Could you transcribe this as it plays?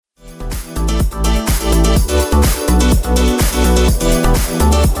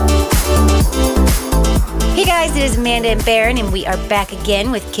Amanda and Barron, and we are back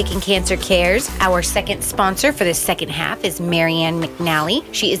again with Kicking Cancer Cares. Our second sponsor for the second half is Marianne McNally.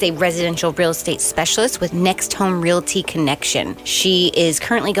 She is a residential real estate specialist with Next Home Realty Connection. She is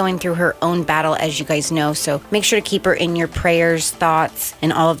currently going through her own battle, as you guys know, so make sure to keep her in your prayers, thoughts,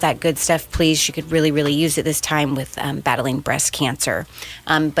 and all of that good stuff, please. She could really, really use it this time with battling breast cancer.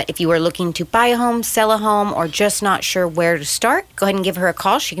 But if you are looking to buy a home, sell a home, or just not sure where to start, go ahead and give her a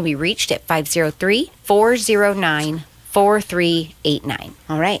call. She can be reached at 503-409-4389.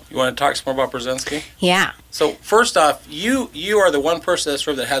 All right. You want to talk some more about Burzynski? Yeah. So first off, you are the one person in this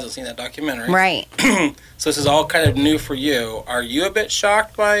room that hasn't seen that documentary. Right. So this is all kind of new for you. Are you a bit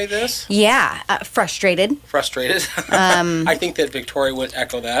shocked by this? Yeah. Frustrated. Frustrated? I think that Victoria would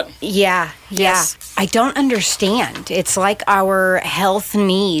echo that. Yeah. Yes. I don't understand. It's like our health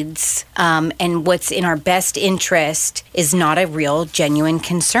needs and what's in our best interest is not a real, genuine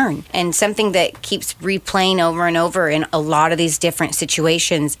concern. And something that keeps replaying over and over in a lot of these different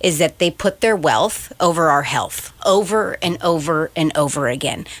situations is that they put their wealth over our health over and over and over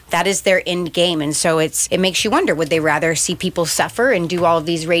again. That is their end game. And so it makes you wonder, would they rather see people suffer and do all of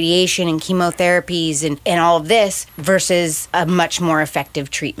these radiation and chemotherapies and all of this versus a much more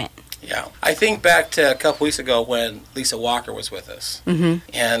effective treatment? Yeah. I think back to a couple weeks ago when Lisa Walker was with us. Mm-hmm.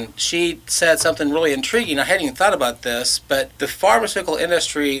 And she said something really intriguing. I hadn't even thought about this, but the pharmaceutical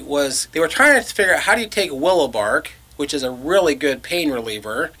industry they were trying to figure out how do you take willow bark, which is a really good pain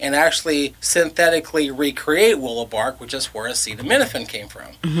reliever, and actually synthetically recreate willow bark, which is where acetaminophen came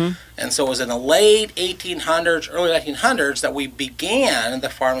from. Mm-hmm. And so it was in the late 1800s, early 1900s that we began the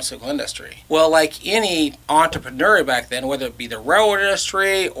pharmaceutical industry. Well, like any entrepreneur back then, whether it be the railroad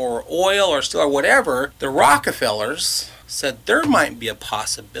industry or oil or steel or whatever, the Rockefellers said there might be a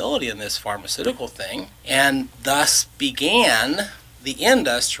possibility in this pharmaceutical thing, and thus began the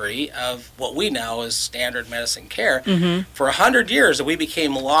industry of what we know as standard medicine care. Mm-hmm. For 100 years, we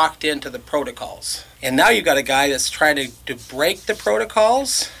became locked into the protocols. And now you've got a guy that's trying to break the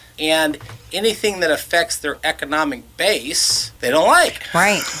protocols, and anything that affects their economic base, they don't like.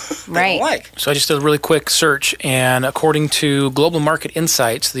 Right, Don't like. So I just did a really quick search, and according to Global Market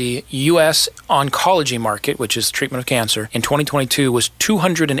Insights, the U.S. oncology market, which is treatment of cancer, in 2022 was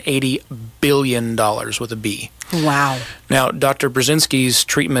 $280 billion with a B. Wow. Now, Dr. Burzynski's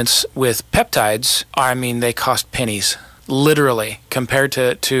treatments with peptides, they cost pennies. Literally, compared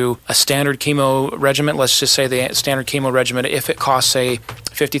to a standard chemo regimen, let's just say the standard chemo regimen, if it costs, say,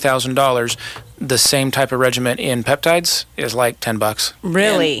 $50,000, the same type of regimen in peptides is like $10.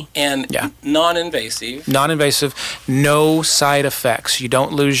 Really? And yeah. Non-invasive. Non-invasive, no side effects. You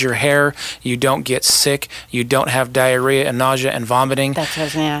don't lose your hair. You don't get sick. You don't have diarrhea and nausea and vomiting. That's what I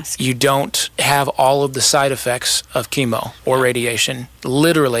was going to ask. You don't have all of the side effects of chemo or radiation.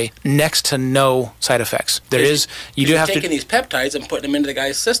 Literally, next to no side effects. You do have to taking these peptides and putting them into the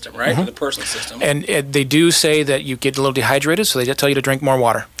guy's system, right? Mm-hmm. The person's system. And they do say that you get a little dehydrated, so they tell you to drink more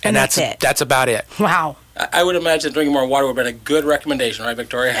water. And that's it. That's about it. Wow. I would imagine drinking more water would have been a good recommendation, right,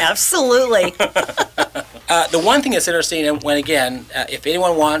 Victoria? Absolutely. The one thing that's interesting, and if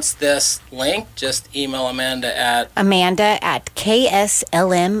anyone wants this link, just email Amanda at KSLM.news.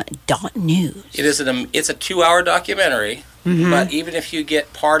 It's a 2-hour documentary. Mm-hmm. But even if you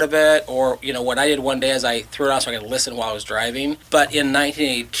get part of it, or, what I did one day is I threw it on so I could listen while I was driving. But in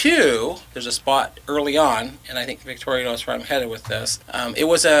 1982, there's a spot early on, and I think Victoria knows where I'm headed with this. It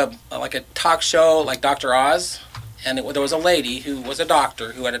was like a talk show like Dr. Oz, and there was a lady who was a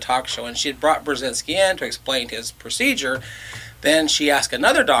doctor who had a talk show, and she had brought Burzynski in to explain his procedure. Then she asked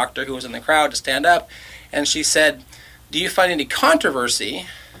another doctor who was in the crowd to stand up, and she said, "Do you find any controversy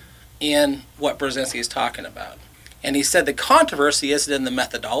in what Burzynski is talking about?" And he said the controversy isn't in the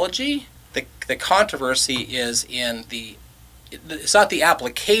methodology. The controversy is in it's not the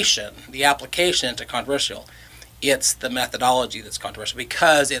application. The application isn't controversial. It's the methodology that's controversial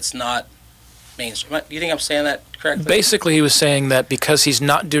because it's not mainstream. Do you think I'm saying that correctly? Basically, he was saying that because he's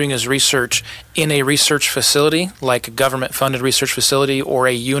not doing his research in a research facility, like a government-funded research facility or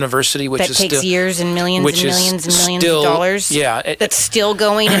a university, which that takes years and millions and millions and millions of dollars. Yeah, that's still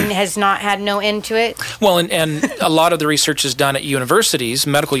going and has not had no end to it. Well, and a lot of the research is done at universities,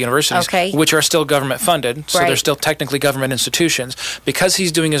 medical universities, okay, which are still government-funded, so right, they're still technically government institutions. Because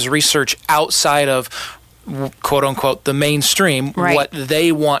he's doing his research outside of quote-unquote the mainstream, right, what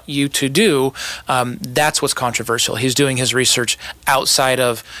they want you to do, that's what's controversial. He's doing his research outside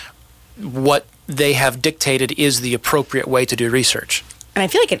of what they have dictated is the appropriate way to do research. And I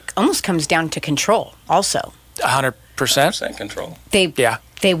feel like it almost comes down to control also. 100%? 100% control. They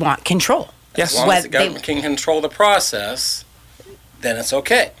want control. Yes. As long as the government can control the process, then it's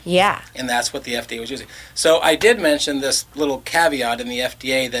okay. Yeah. And that's what the FDA was using. So I did mention this little caveat in the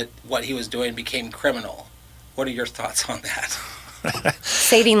FDA that what he was doing became criminal. What are your thoughts on that?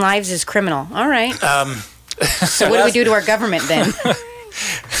 Saving lives is criminal. All right. So what do we do to our government then?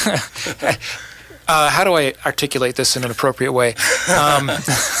 How do I articulate this in an appropriate way?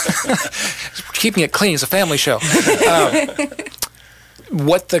 Keeping it clean is a family show.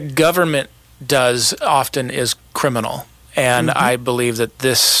 What the government does often is criminal. And I believe that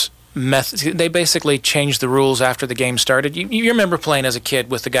this method, they basically changed the rules after the game started. You remember playing as a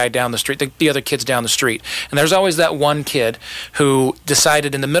kid with the guy down the street, the other kids down the street. And there's always that one kid who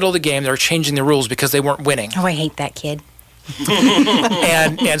decided in the middle of the game they were changing the rules because they weren't winning. Oh, I hate that kid.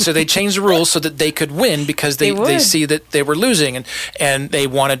 and so they changed the rules so that they could win because they see that they were losing and they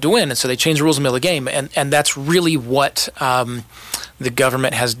wanted to win. And so they changed the rules in the middle of the game. And that's really what the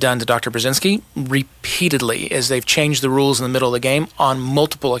government has done to Dr. Burzynski repeatedly, is they've changed the rules in the middle of the game on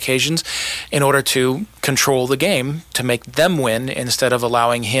multiple occasions in order to control the game, to make them win instead of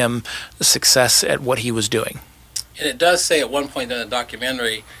allowing him success at what he was doing. And it does say at one point in the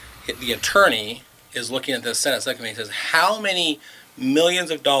documentary, the attorney is looking at the Senate Subcommittee and says, how many millions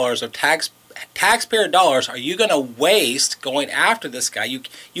of dollars of taxpayer dollars are you going to waste going after this guy?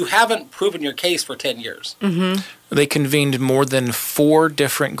 You haven't proven your case for 10 years. Mm-hmm. They convened more than 4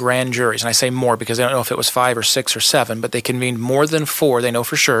 different grand juries. And I say more because I don't know if it was 5 or 6 or 7, but they convened more than 4, they know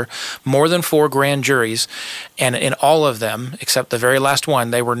for sure, more than 4 grand juries. And in all of them, except the very last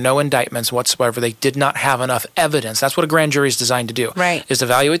one, there were no indictments whatsoever. They did not have enough evidence. That's what a grand jury is designed to do, right? Is to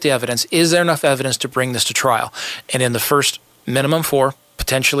evaluate the evidence. Is there enough evidence to bring this to trial? And in the first minimum 4,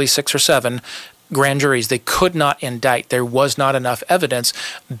 potentially 6 or 7, grand juries, they could not indict. There was not enough evidence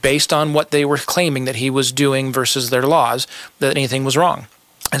based on what they were claiming that he was doing versus their laws that anything was wrong.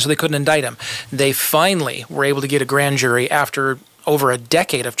 And so they couldn't indict him. They finally were able to get a grand jury after over a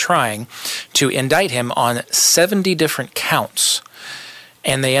decade of trying to indict him on 70 different counts.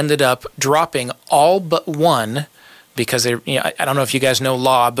 And they ended up dropping all but one because they, I don't know if you guys know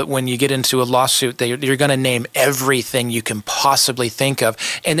law, but when you get into a lawsuit, you're going to name everything you can possibly think of,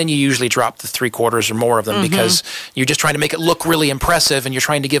 and then you usually drop the 3/4 or more of them because you're just trying to make it look really impressive, and you're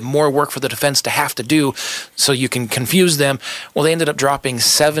trying to give more work for the defense to have to do, so you can confuse them. Well, they ended up dropping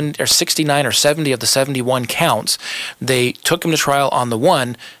 69 or 70 of the 71 counts. They took him to trial on the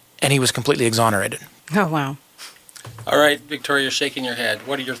one, and he was completely exonerated. Oh, wow. All right, Victoria, you're shaking your head.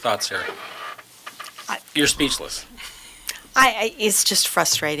 What are your thoughts here? You're speechless. It's just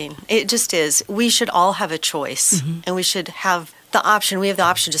frustrating. It just is. We should all have a choice, and we should have the option. We have the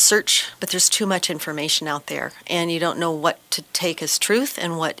option to search, but there's too much information out there, and you don't know what to take as truth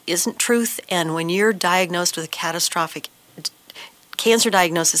and what isn't truth. And when you're diagnosed with a catastrophic cancer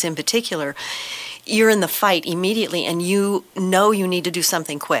diagnosis in particular, you're in the fight immediately, and you know you need to do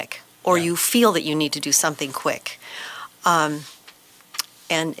something quick, or you feel that you need to do something quick. And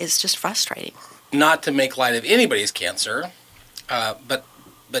it's just frustrating. Not to make light of anybody's cancer, but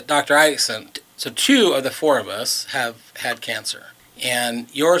Dr. Isaacson, so 2 of the 4 of us have had cancer, and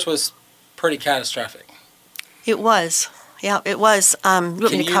yours was pretty catastrophic. It was. Yeah, it was. You want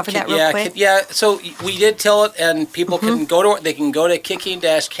me to cover that real quick? So we did tell it, and people can go to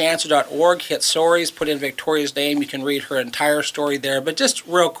kicking-cancer.org, hit stories, put in Victoria's name. You can read her entire story there, but just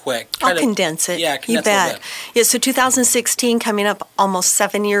real quick. I'll condense it. Yeah, you bet. Yeah, so 2016, coming up almost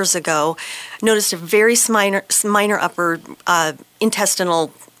 7 years ago, noticed a very minor upper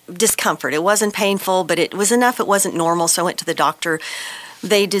intestinal discomfort. It wasn't painful, but it was enough. It wasn't normal, so I went to the doctor.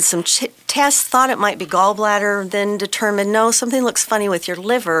 They did some tests, thought it might be gallbladder, then determined, no, something looks funny with your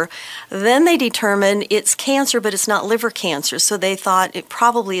liver. Then they determined it's cancer, but it's not liver cancer. So they thought it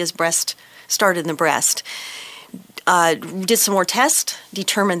probably is started in the breast. Did some more tests,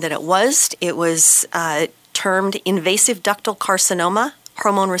 determined that it was. It was termed invasive ductal carcinoma,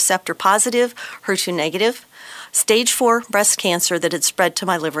 hormone receptor positive, HER2 negative, stage 4 breast cancer that had spread to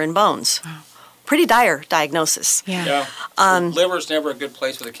my liver and bones. Wow. Pretty dire diagnosis. Yeah. Liver's never a good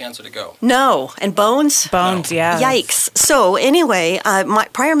place for the cancer to go. No. And bones? Bones, yeah. Yikes. So anyway, my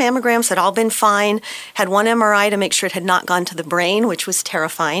prior mammograms had all been fine. Had one MRI to make sure it had not gone to the brain, which was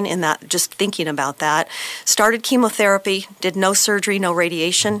terrifying in that, just thinking about that. Started chemotherapy, did no surgery, no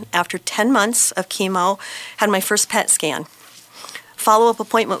radiation. After 10 months of chemo, had my first PET scan. Follow-up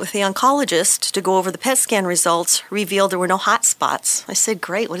appointment with the oncologist to go over the PET scan results revealed there were no hot spots. I said,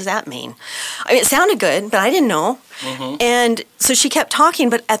 great, what does that mean? I mean, it sounded good, but I didn't know. And so she kept talking,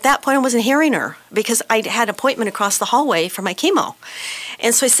 but at that point I wasn't hearing her because I had an appointment across the hallway for my chemo.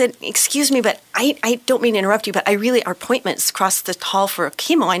 And so I said, excuse me, but I don't mean to interrupt you, but our appointment's across the hall for a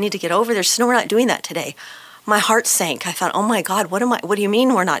chemo. I need to get over there. She said, no, we're not doing that today. my heart sank. I thought, oh my God, what do you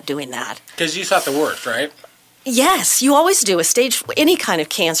mean we're not doing that? Because you thought the worst, right? Yes, you always do any kind of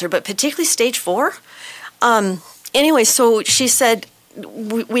cancer, but particularly stage 4. Anyway, so she said,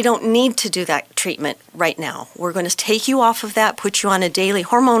 we don't need to do that treatment right now. We're going to take you off of that, put you on a daily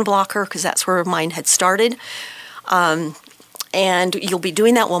hormone blocker, because that's where mine had started. And you'll be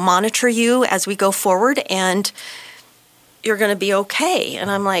doing that. We'll monitor you as we go forward, and you're going to be okay. And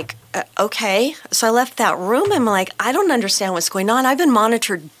I'm like, okay. So I left that room. I'm like, I don't understand what's going on. I've been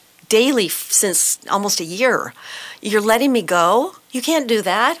monitored daily since almost a year. You're letting me go? You can't do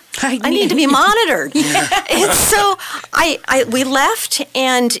that. I need to be monitored. And so we left,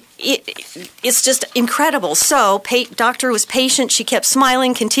 and it's just incredible. So doctor was patient. She kept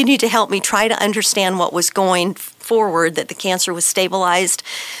smiling, continued to help me try to understand what was going forward, that the cancer was stabilized.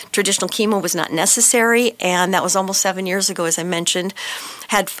 Traditional chemo was not necessary, and that was almost 7 years ago, as I mentioned.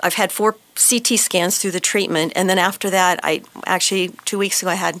 I've had 4 CT scans through the treatment, and then after that, 2 weeks ago,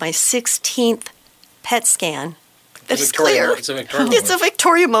 I had my 16th PET scan. That's clear. It's a Victoria moment. It's a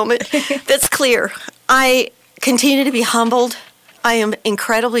Victoria moment. That's clear. I continue to be humbled. I am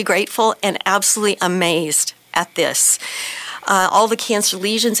incredibly grateful and absolutely amazed at this. All the cancer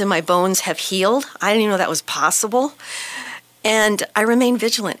lesions in my bones have healed. I didn't even know that was possible. And I remain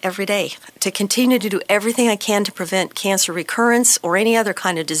vigilant every day to continue to do everything I can to prevent cancer recurrence or any other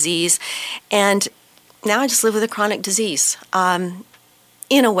kind of disease. And now I just live with a chronic disease.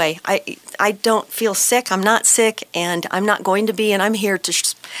 In a way, I don't feel sick. I'm not sick, and I'm not going to be. And I'm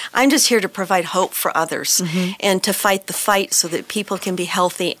just here to provide hope for others and to fight the fight so that people can be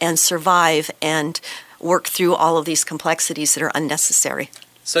healthy and survive and work through all of these complexities that are unnecessary.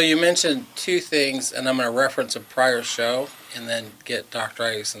 So you mentioned 2 things, and I'm going to reference a prior show and then get Dr.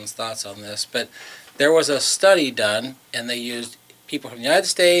 Isaacson's thoughts on this. But there was a study done, and they used people from the United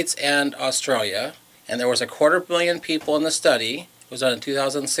States and Australia, and there was 250,000 people in the study. It was done in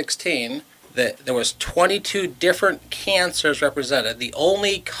 2016. That there was 22 different cancers represented. The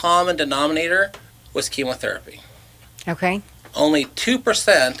only common denominator was chemotherapy. Okay. Only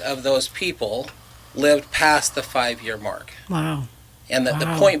 2% of those people lived past the 5-year mark. Wow. And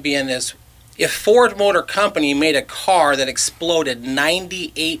the point being is, if Ford Motor Company made a car that exploded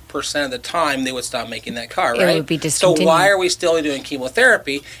 98% of the time, they would stop making that car, right? It would be discontinued. So why are we still doing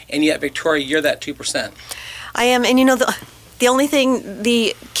chemotherapy? And yet, Victoria, you're that 2%. I am, and the only thing,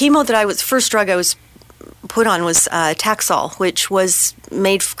 the chemo that first drug I was put on was Taxol, which was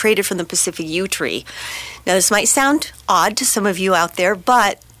created from the Pacific yew tree. Now, this might sound odd to some of you out there,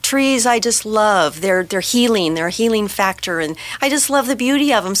 but trees I just love. They're healing. They're a healing factor, and I just love the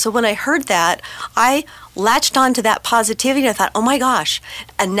beauty of them. So when I heard that, I latched onto that positivity, and I thought, oh my gosh,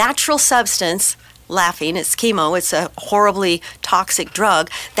 a natural substance. Laughing, it's chemo, it's a horribly toxic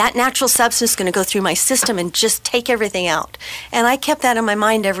drug. That natural substance is going to go through my system and just take everything out. And I kept that in my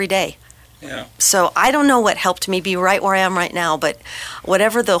mind every day. Yeah. So I don't know what helped me be right where I am right now, but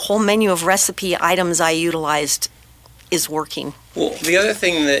whatever the whole menu of recipe items I utilized is working. Well, the other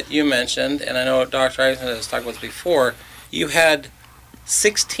thing that you mentioned, and I know Dr. Eisen has talked about this before, you had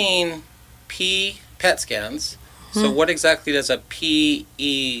 16 PET scans. So what exactly does a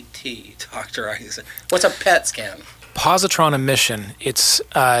PET, Dr. Eisen? What's a PET scan? Positron emission. It's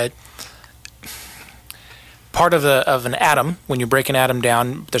part of an atom. When you break an atom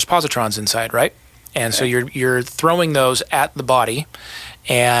down, there's positrons inside, right? And so you're throwing those at the body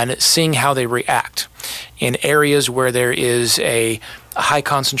and seeing how they react. In areas where there is a high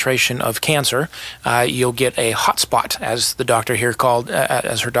concentration of cancer, you'll get a hot spot, as the doctor here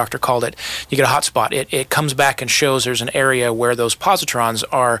as her doctor called it. You get a hot spot. It comes back and shows there's an area where those positrons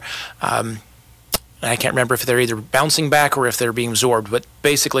are, I can't remember if they're either bouncing back or if they're being absorbed, but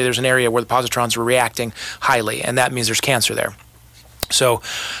basically there's an area where the positrons are reacting highly, and that means there's cancer there. So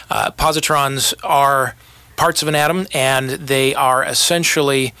positrons are parts of an atom, and they are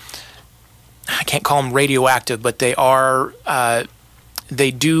essentially, I can't call them radioactive, but they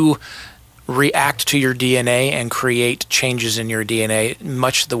do react to your DNA and create changes in your DNA,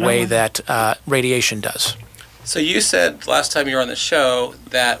 much the way that radiation does. So you said last time you were on the show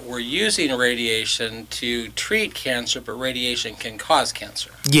that we're using radiation to treat cancer, but radiation can cause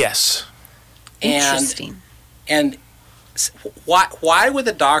cancer. Yes. Interesting. And why would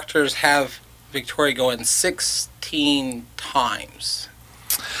the doctors have Victoria go in 16 times?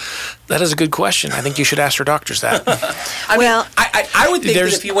 That is a good question. I think you should ask your doctors that. I would think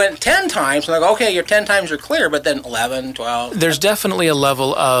that if you went 10 times, like, okay, you're 10 times, you're clear, but then 11, 12. There's definitely a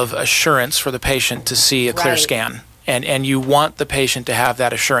level of assurance for the patient to see a clear scan. And you want the patient to have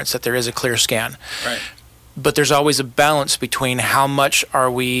that assurance that there is a clear scan. Right. But there's always a balance between how much are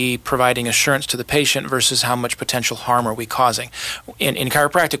we providing assurance to the patient versus how much potential harm are we causing. In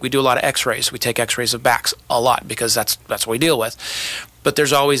chiropractic, we do a lot of x-rays. We take x-rays of backs a lot because that's what we deal with. But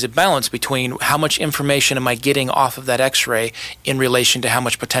there's always a balance between how much information am I getting off of that x-ray in relation to how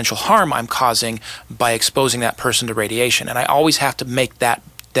much potential harm I'm causing by exposing that person to radiation. And I always have to make that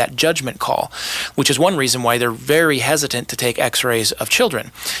judgment call, which is one reason why they're very hesitant to take x-rays of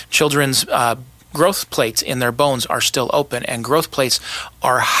children. Children's growth plates in their bones are still open, and growth plates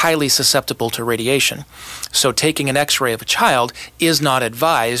are highly susceptible to radiation. So taking an x-ray of a child is not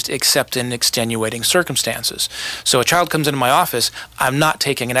advised except in extenuating circumstances. So a child comes into my office, I'm not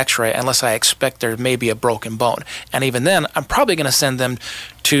taking an x-ray unless I expect there may be a broken bone. And even then, I'm probably going to send them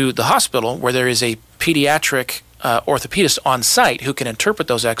to the hospital where there is a pediatric orthopedist on site who can interpret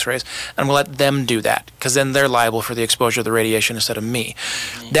those x-rays, and we'll let them do that because then they're liable for the exposure of the radiation instead of me.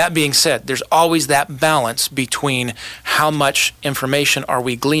 That being said, there's always that balance between how much information are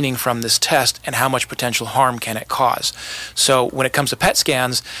we gleaning from this test and how much potential harm can it cause. So when it comes to PET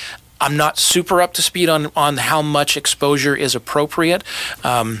scans, I'm not super up to speed on how much exposure is appropriate.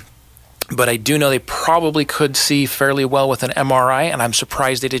 But I do know they probably could see fairly well with an MRI, and I'm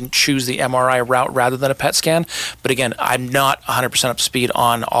surprised they didn't choose the MRI route rather than a PET scan. But again, I'm not 100% up to speed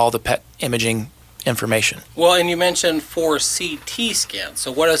on all the PET imaging information. Well, and you mentioned for CT scans.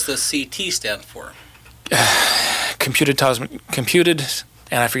 So what does the CT stand for? Computed,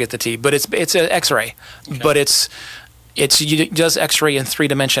 and I forget the T, but it's an X-ray. Okay. But it does X-ray in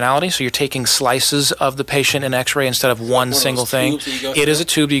three-dimensionality, so you're taking slices of the patient in X-ray instead of one single thing. It is a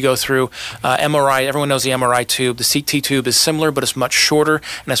tube you go through. MRI, everyone knows the MRI tube. The CT tube is similar, but it's much shorter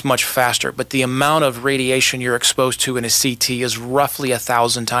and it's much faster. But the amount of radiation you're exposed to in a CT is roughly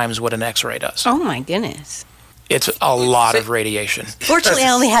 1,000 times what an X-ray does. Oh, my goodness. It's a lot of radiation. Fortunately,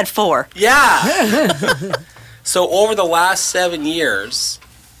 I only had 4. Yeah. So over the last 7 years,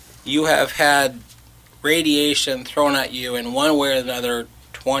 you have had radiation thrown at you in one way or another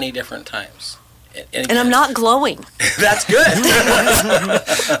 20 different times. And I'm not glowing. That's good.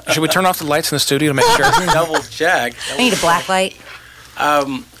 Should we turn off the lights in the studio to make sure? Double check. I need a black light.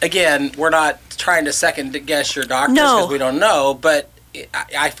 Again, we're not trying to second guess your doctors because we don't know, but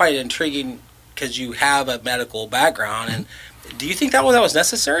I find it intriguing because you have a medical background. And do you think that was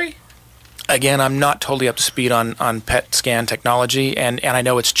necessary? Again, I'm not totally up to speed on PET scan technology, and I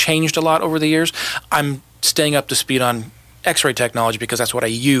know it's changed a lot over the years. I'm staying up to speed on X-ray technology because that's what I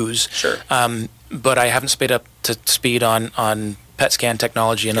use. Sure. But I haven't stayed up to speed on PET scan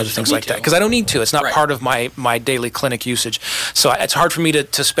technology and other things like that because I don't need to. It's not part of my daily clinic usage. So it's hard for me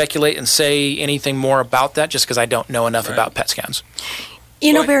to speculate and say anything more about that just because I don't know enough about PET scans.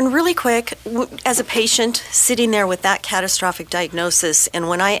 You know, Baron, really quick, as a patient sitting there with that catastrophic diagnosis, and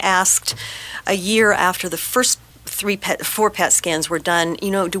when I asked a year after the first 4 PET scans were done,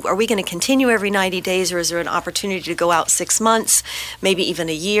 are we going to continue every 90 days or is there an opportunity to go out 6 months, maybe even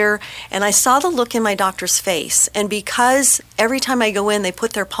a year? And I saw the look in my doctor's face. And because every time I go in, they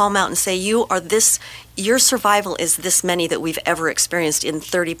put their palm out and say, your survival is this many that we've ever experienced in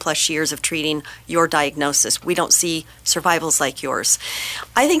 30 plus years of treating your diagnosis. We don't see survivals like yours.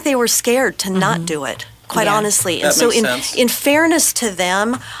 I think they were scared to not do it. Quite honestly. And so in fairness to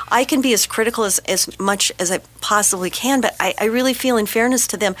them, I can be as critical as much as I possibly can, but I really feel in fairness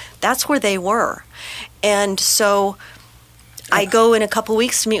to them, that's where they were. And so I go in a couple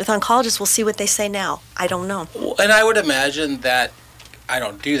weeks to meet with oncologists. We'll see what they say now. I don't know. And I would imagine that I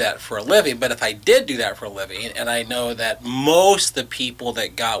don't do that for a living, but if I did do that for a living, and I know that most of the people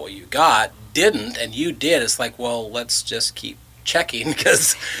that got what you got didn't, and you did, it's like, well, let's just keep checking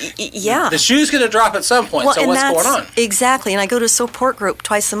because the shoe's going to drop at some point. So what's going on? Exactly. And I go to a support group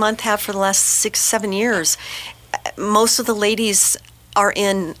twice a month, have for the last 6-7 years. Most of the ladies are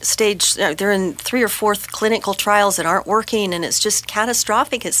in they're in 3 or 4th clinical trials that aren't working, and it's just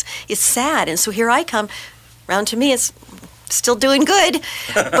catastrophic. It's sad. And so here I come, round to me, it's still doing good.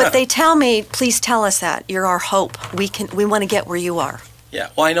 But they tell me, please tell us that. You're our hope. We want to get where you are.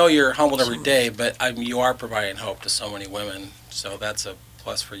 Yeah. Well, I know you're humbled every day, but you are providing hope to so many women. So that's a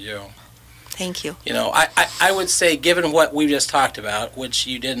plus for you. Thank you. I would say, given what we just talked about, which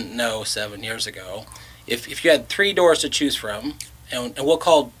you didn't know 7 years ago, if you had 3 doors to choose from, and we'll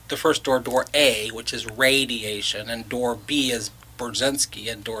call the first door A, which is radiation, and door B is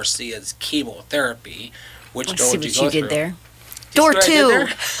Burzynski, and door C is chemotherapy, which door would you go through? There. Door 2.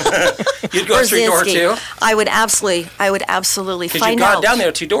 You'd go through door 2? I would absolutely find out. Because you've gone down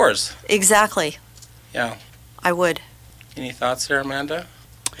there 2 doors. Exactly. Yeah. I would. Any thoughts there, Amanda?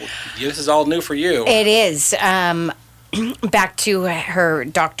 This is all new for you. It is. back to her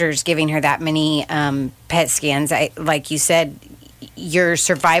doctors giving her that many PET scans, like you said, your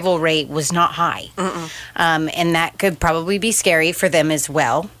survival rate was not high. And that could probably be scary for them as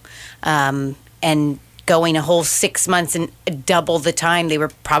well. And going a whole 6 months and double the time, they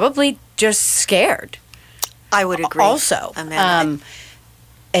were probably just scared. I would agree. Also. Amanda.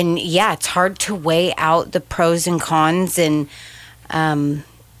 And yeah, it's hard to weigh out the pros and cons. And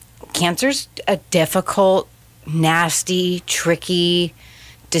cancer's a difficult, nasty, tricky,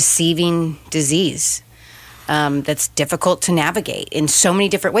 deceiving disease that's difficult to navigate in so many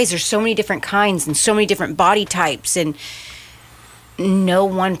different ways. There's so many different kinds and so many different body types, and no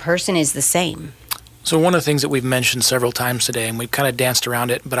one person is the same. So one of the things that we've mentioned several times today, and we've kind of danced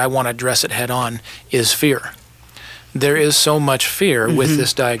around it, but I want to address it head on, is fear. There is so much fear with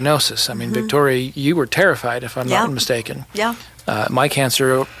this diagnosis. I mean, Victoria, you were terrified, if I'm not mistaken. Yeah. My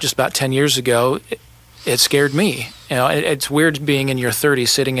cancer, just about 10 years ago, it scared me. You know, it's weird being in your 30s,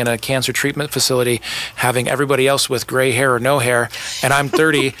 sitting in a cancer treatment facility, having everybody else with gray hair or no hair, and I'm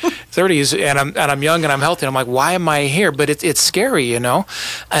 30s, and I'm young and I'm healthy. And I'm like, why am I here? But it's scary, you know.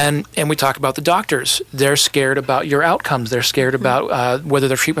 And we talk about the doctors. They're scared about your outcomes. They're scared about whether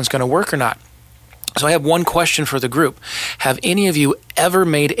their treatment's going to work or not. So I have one question for the group. Have any of you ever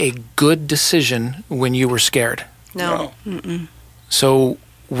made a good decision when you were scared? No. So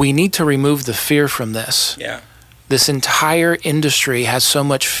we need to remove the fear from this. Yeah. This entire industry has so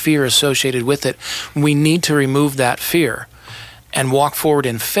much fear associated with it. We need to remove that fear and walk forward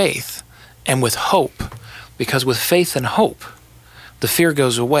in faith and with hope, because with faith and hope, the fear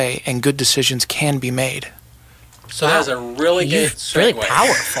goes away and good decisions can be made. So that's a really good segue. Really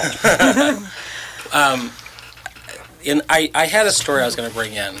powerful. I had a story I was going to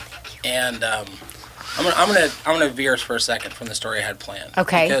bring in, and I'm gonna veer for a second from the story I had planned.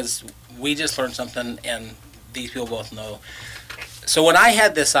 Okay. Because we just learned something, and these people both know. So when I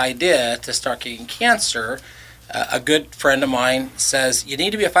had this idea to start getting cancer, a good friend of mine says, you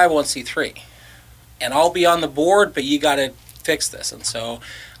need to be a 501c3. And I'll be on the board, but you got to fix this. And so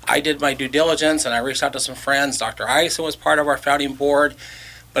I did my due diligence, and I reached out to some friends. Dr. Eisen was part of our founding board.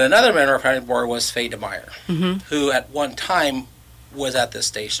 But another member of our founding board was Faye DeMeyer, who at one time was at this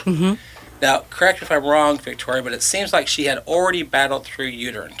station. Now, correct me if I'm wrong, Victoria, but it seems like she had already battled through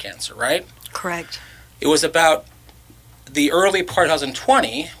uterine cancer, right? Correct. It was about the early part of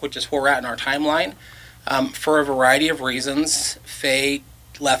 2020, which is where we're at in our timeline. For a variety of reasons, Faye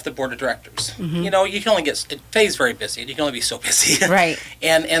left the board of directors. You know, you can only Faye's very busy. You can only be so busy. Right.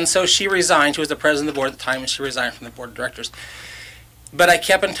 And so she resigned. She was the president of the board at the time, and she resigned from the board of directors. But I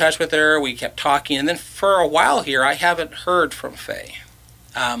kept in touch with her. We kept talking. And then for a while here, I haven't heard from Faye.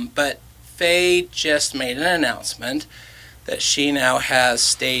 But Faye just made an announcement that she now has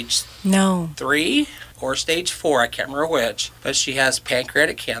stage 3 or stage 4, I can't remember which, but she has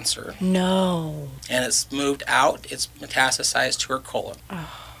pancreatic cancer. No. And it's moved out. It's metastasized to her colon.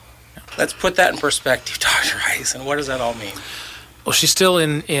 Let's put that in perspective, Dr. Eisen. What does that all mean? Well, she's still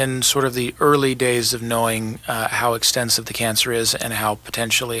in sort of the early days of knowing how extensive the cancer is and how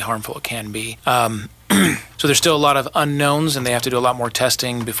potentially harmful it can be. So there's still a lot of unknowns, and they have to do a lot more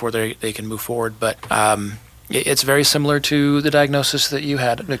testing before they can move forward. But it's very similar to the diagnosis that you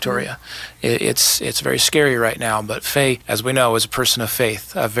had, Victoria. It's very scary right now. But Faye, as we know, is a person of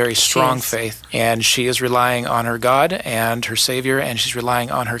faith, a very strong faith. And she is relying on her God and her Savior, and she's relying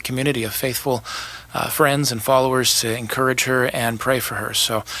on her community of faithful friends and followers to encourage her and pray for her.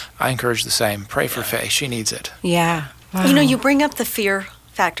 So I encourage the same. Pray for Faye. She needs it. Yeah. Wow. You know, you bring up the fear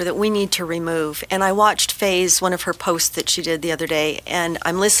factor that we need to remove. And I watched Faye's, one of her posts that she did the other day, and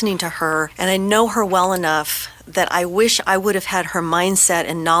I'm listening to her, and I know her well enough that I wish I would have had her mindset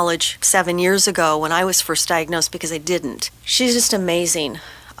and knowledge 7 years ago when I was first diagnosed, because I didn't. She's just amazing.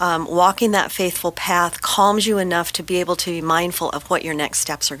 Walking that faithful path calms you enough to be able to be mindful of what your next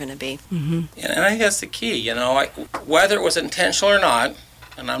steps are going to be. And I think that's the key. You know, whether it was intentional or not,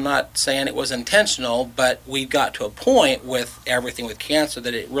 and I'm not saying it was intentional, but we got to a point with everything with cancer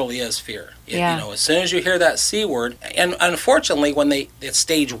that it really is fear. You know, as soon as you hear that C word, and unfortunately, when it's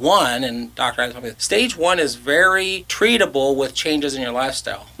stage 1, and Dr. Eisen, stage 1 is very treatable with changes in your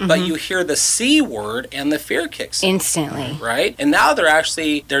lifestyle. But you hear the C word, and the fear kicks in. Instantly. Right? And now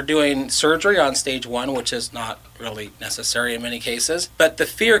they're doing surgery on stage 1, which is not really necessary in many cases, but the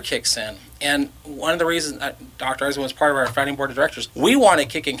fear kicks in. And one of the reasons Dr. Eisen was part of our founding board of directors, we wanted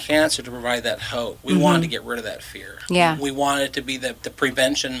Kicking Cancer to provide that hope. We wanted to get rid of that fear. Yeah. We wanted it to be the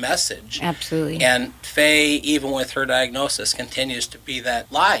prevention message. Absolutely. And Faye, even with her diagnosis, continues to be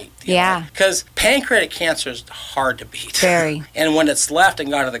that light. Yeah. Because pancreatic cancer is hard to beat. Very. And when it's left and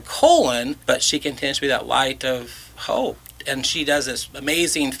gone to the colon, but she continues to be that light of hope. And she does this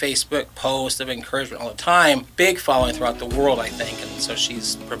amazing Facebook post of encouragement all the time. Big following throughout the world, I think. And so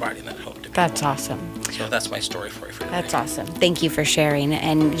she's providing that hope to people. That's awesome. So that's my story for you for today. That's awesome. Thank you for sharing.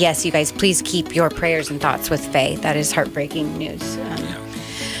 And yes, you guys, please keep your prayers and thoughts with Faye. That is heartbreaking news.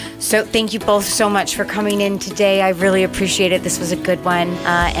 So thank you both so much for coming in today. I really appreciate it. This was a good one.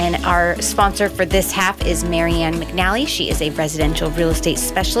 And our sponsor for this half is Marianne McNally. She is a residential real estate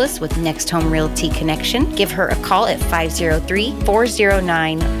specialist with Next Home Realty Connection. Give her a call at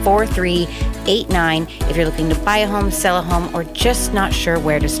 503-409-4389 if you're looking to buy a home, sell a home, or just not sure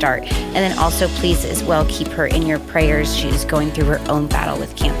where to start. And then also please as well keep her in your prayers. She's going through her own battle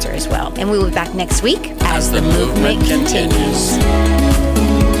with cancer as well. And we will be back next week as the movement continues.